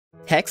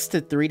Text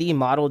to 3D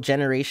model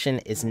generation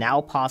is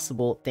now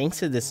possible thanks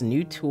to this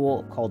new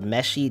tool called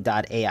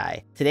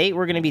meshy.ai. Today,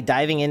 we're going to be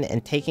diving in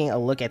and taking a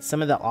look at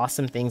some of the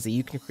awesome things that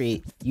you can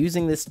create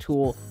using this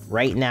tool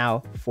right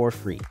now for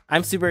free.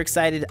 I'm super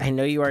excited. I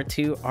know you are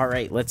too. All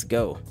right, let's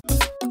go.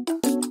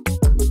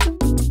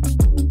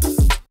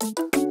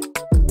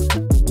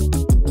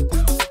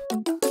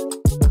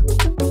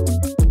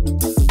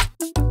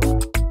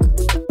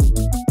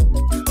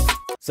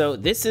 So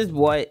this is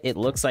what it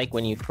looks like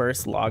when you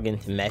first log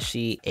into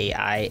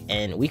meshy.ai,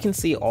 and we can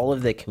see all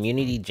of the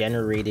community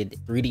generated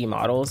 3D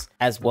models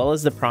as well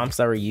as the prompts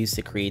that were used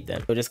to create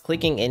them. So just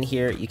clicking in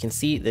here, you can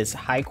see this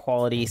high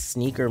quality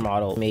sneaker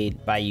model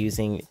made by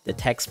using the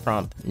text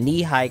prompt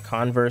knee-high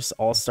Converse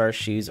all-star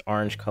shoes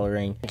orange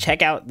coloring.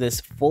 Check out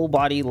this full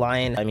body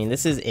lion. I mean,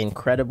 this is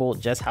incredible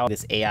just how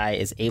this AI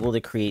is able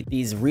to create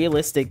these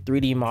realistic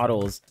 3D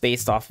models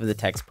based off of the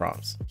text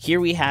prompts. Here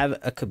we have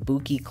a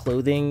kabuki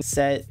clothing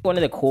set. One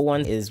of the cool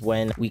one is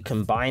when we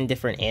combine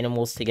different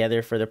animals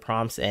together for the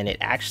prompts, and it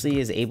actually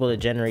is able to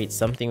generate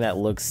something that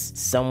looks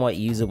somewhat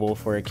usable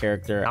for a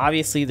character.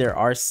 Obviously, there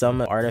are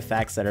some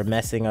artifacts that are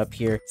messing up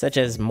here, such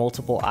as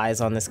multiple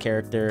eyes on this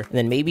character, and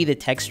then maybe the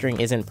texturing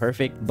isn't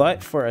perfect,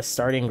 but for a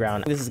starting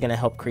ground, this is going to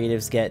help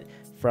creatives get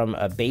from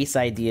a base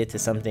idea to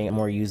something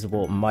more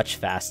usable much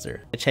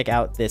faster. Check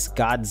out this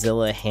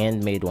Godzilla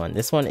handmade one.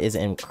 This one is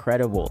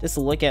incredible. Just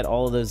look at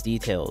all of those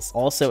details.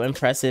 Also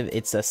impressive,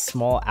 it's a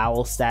small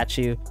owl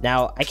statue.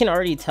 Now, I can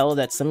already tell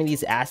that some of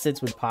these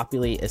assets would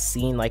populate a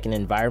scene like an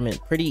environment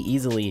pretty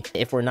easily.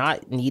 If we're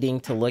not needing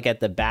to look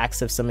at the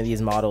backs of some of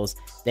these models,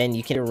 then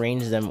you can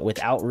arrange them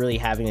without really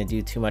having to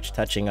do too much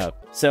touching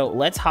up. So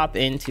let's hop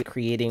into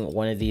creating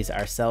one of these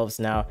ourselves.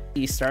 Now,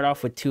 you start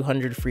off with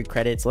 200 free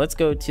credits. Let's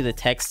go to the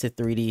text to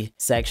 3D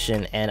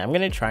section, and I'm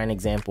going to try an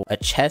example. A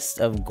chest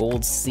of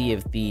gold sea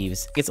of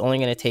thieves. It's only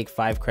going to take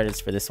 5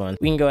 credits for this one.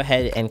 We can go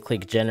ahead and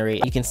click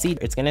generate. You can see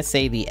it's going to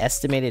say the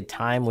estimated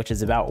time, which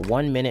is about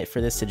 1 minute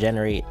for this to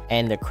generate,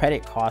 and the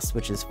credit cost,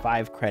 which is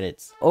 5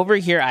 credits. Over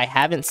here, I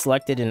haven't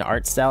selected an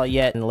art style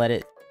yet and let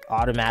it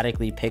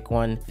automatically pick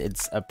one.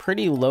 It's a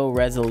pretty low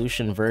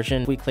resolution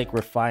version. If we click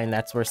refine,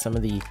 that's where some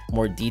of the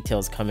more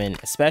details come in,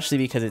 especially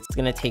because it's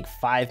going to take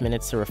 5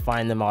 minutes to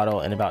refine the model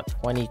and about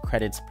 20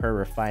 credits per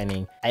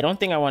refining. I don't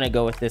think I want to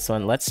go with this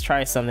one. Let's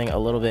try something a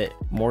little bit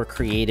more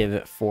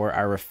creative for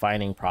our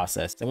refining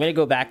process. I'm going to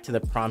go back to the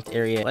prompt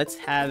area. Let's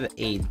have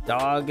a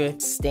dog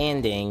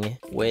standing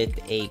with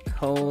a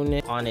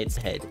cone on its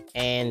head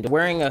and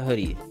wearing a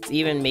hoodie. Let's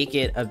even make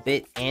it a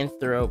bit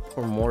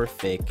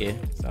anthropomorphic.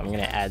 So I'm going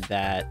to add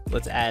that.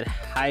 Let's add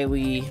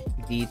highly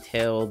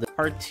detailed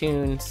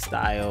cartoon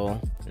style.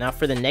 Now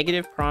for the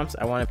negative prompts,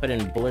 I want to put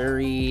in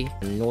blurry,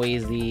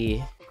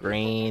 noisy,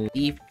 grain,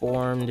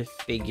 deformed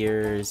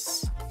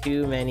figures,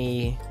 too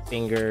many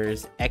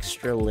fingers,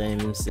 extra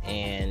limbs,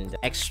 and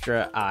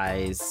extra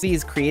eyes.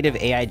 These creative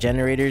AI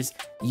generators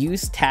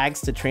use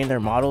tags to train their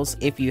models.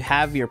 If you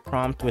have your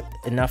prompt with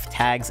enough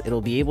tags,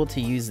 it'll be able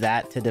to use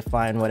that to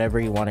define whatever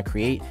you want to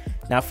create.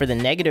 Now for the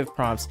negative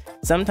prompts,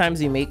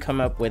 sometimes you may come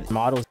up with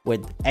models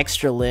with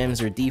extra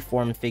limbs or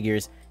deformed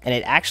figures, and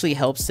it actually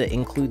helps to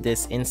include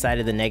this inside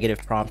of the negative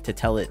prompt to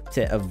tell it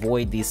to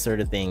avoid these sort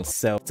of things.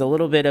 So it's a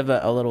little bit of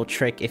a little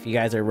trick if you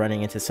guys are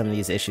running into some of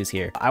these issues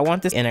here. I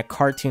want this in a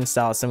cartoon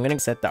style, so I'm going to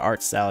set the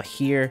art style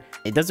here.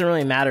 It doesn't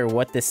really matter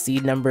what the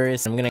seed number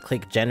is. I'm going to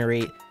click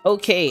generate.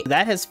 Okay,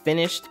 that has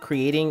finished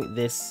creating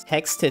this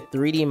text to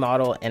 3D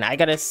model, and I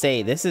gotta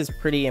say, this is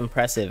pretty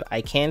impressive.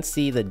 I can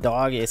see the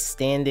dog is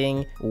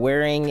standing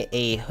wearing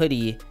a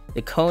hoodie.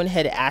 The cone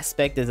head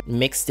aspect is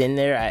mixed in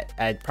there.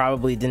 I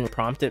probably didn't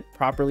prompt it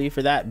properly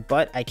for that,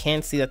 but I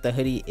can see that the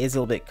hoodie is a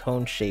little bit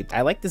cone shaped.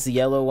 I like this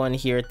yellow one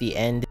here at the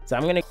end, so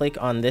I'm gonna click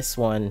on this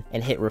one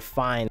and hit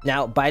refine.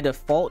 Now by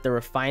default, the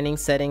refining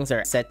settings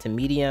are set to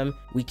medium.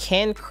 We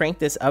can crank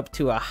this up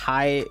to a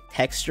high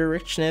texture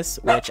richness,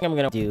 which I'm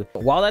gonna do.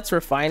 While that's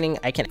refining,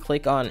 I can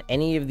click on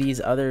any of these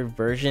other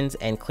versions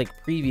and click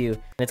preview,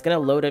 and it's gonna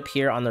load up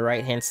here on the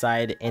right hand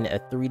side in a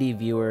 3D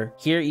viewer.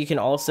 Here you can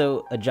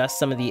also adjust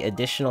some of the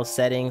additional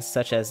settings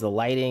such as the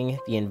lighting,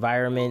 the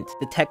environment,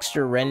 the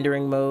texture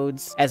rendering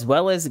modes, as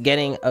well as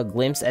getting a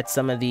glimpse at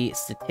some of the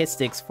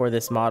statistics for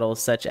this model,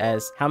 such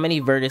as how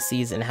many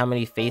vertices and how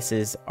many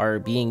faces are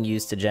being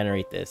used to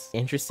generate this.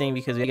 Interesting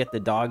because we get the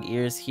dog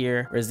ears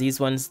here, whereas these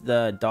ones,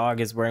 the dog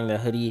is wearing the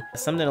hoodie.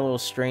 Something a little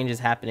strange is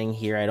happening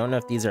here. I don't know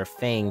if these are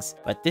fangs,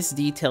 but this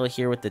detail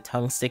here with the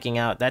tongue sticking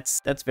out,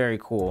 that's very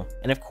cool.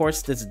 And of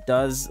course, this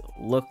does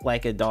look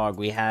like a dog.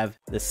 We have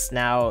the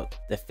snout,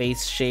 the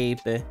face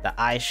shape, the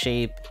eye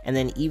shape, and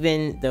then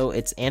even though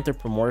it's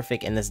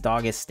anthropomorphic and this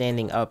dog is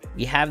standing up,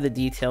 we have the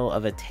detail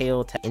of a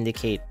tail to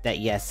indicate that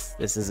yes,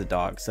 this is a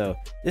dog. So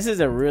this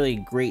is a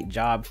really great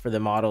job for the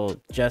model,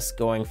 just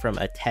going from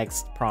a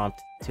text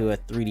prompt to a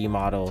 3D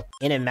model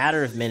in a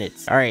matter of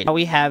minutes. All right, now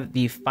we have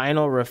the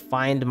final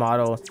refined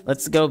model.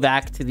 Let's go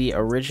back to the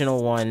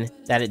original one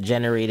that it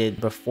generated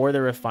before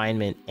the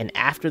refinement, and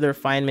after the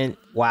refinement,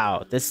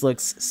 wow, this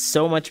looks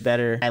so much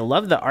better. I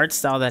love the art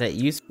style that it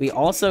used. We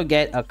also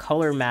get a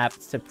color map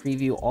to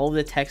preview all of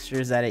the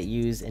textures that it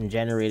used and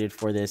generated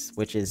for this,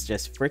 which is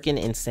just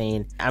freaking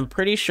insane. I'm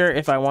pretty sure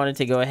if I wanted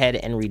to go ahead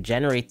and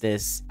regenerate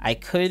this, I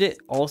could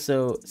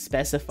also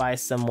specify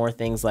some more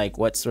things like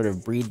what sort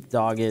of breed the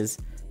dog is.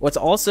 What's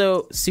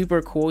also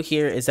super cool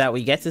here is that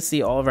we get to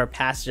see all of our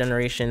past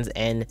generations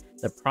and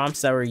the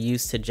prompts that were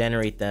used to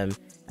generate them,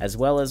 as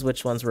well as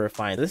which ones were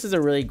refined. This is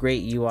a really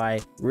great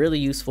UI, really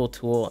useful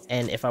tool.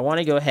 And if I want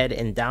to go ahead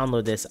and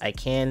download this, I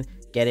can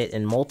get it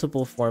in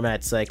multiple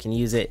formats. So I can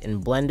use it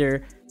in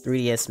Blender,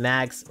 3ds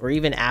Max, or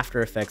even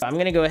After Effects. I'm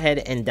going to go ahead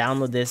and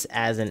download this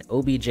as an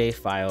OBJ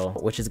file,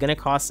 which is going to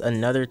cost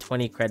another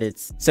 20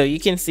 credits. So you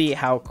can see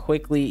how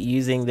quickly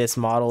using this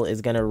model is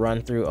going to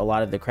run through a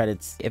lot of the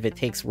credits. If it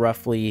takes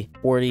roughly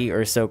 40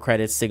 or so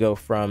credits to go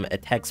from a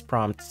text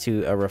prompt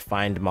to a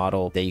refined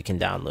model that you can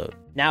download.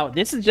 Now,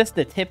 this is just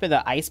the tip of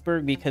the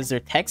iceberg because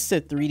their text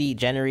to 3D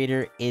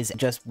generator is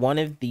just one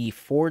of the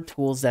 4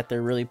 tools that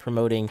they're really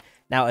promoting.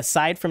 Now,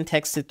 aside from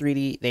text to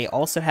 3D, they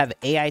also have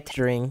AI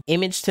texturing,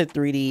 image to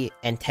 3D,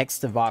 and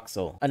text to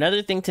voxel.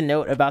 Another thing to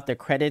note about the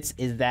credits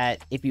is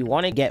that if you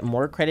want to get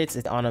more credits,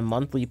 it's on a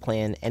monthly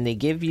plan, and they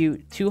give you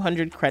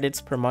 200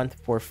 credits per month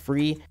for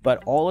free,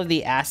 but all of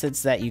the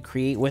assets that you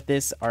create with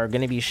this are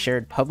going to be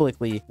shared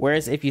publicly.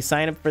 Whereas if you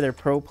sign up for their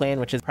pro plan,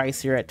 which is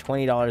priced here at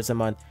 $20 a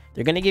month,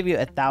 they're going to give you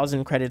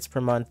 1,000 credits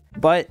per month,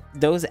 but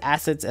those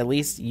assets at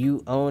least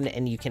you own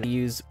and you can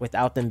use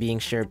without them being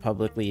shared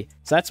publicly.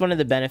 So that's one of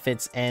the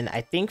benefits, and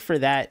I think for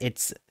that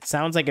it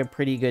sounds like a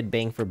pretty good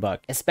bang for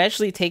buck,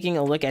 especially taking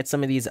a look at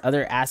some of these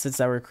other assets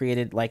that were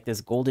created, like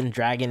this golden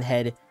dragon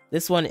head.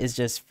 This one is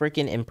just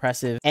freaking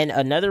impressive. And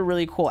another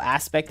really cool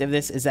aspect of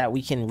this is that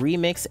we can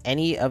remix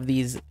any of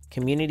these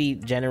community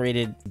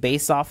generated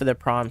based off of the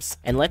prompts.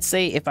 And let's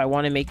say if I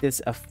want to make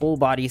this a full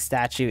body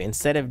statue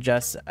instead of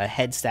just a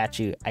head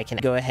statue, I can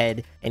go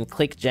ahead and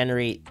click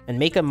generate and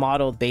make a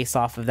model based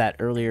off of that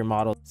earlier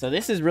model. So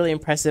this is really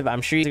impressive.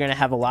 I'm sure you're going to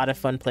have a lot of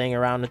fun playing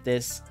around with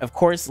this. Of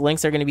course,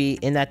 links are going to be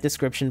in that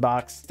description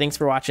box. Thanks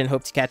for watching.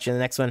 Hope to catch you in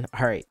the next one.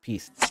 All right,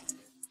 peace.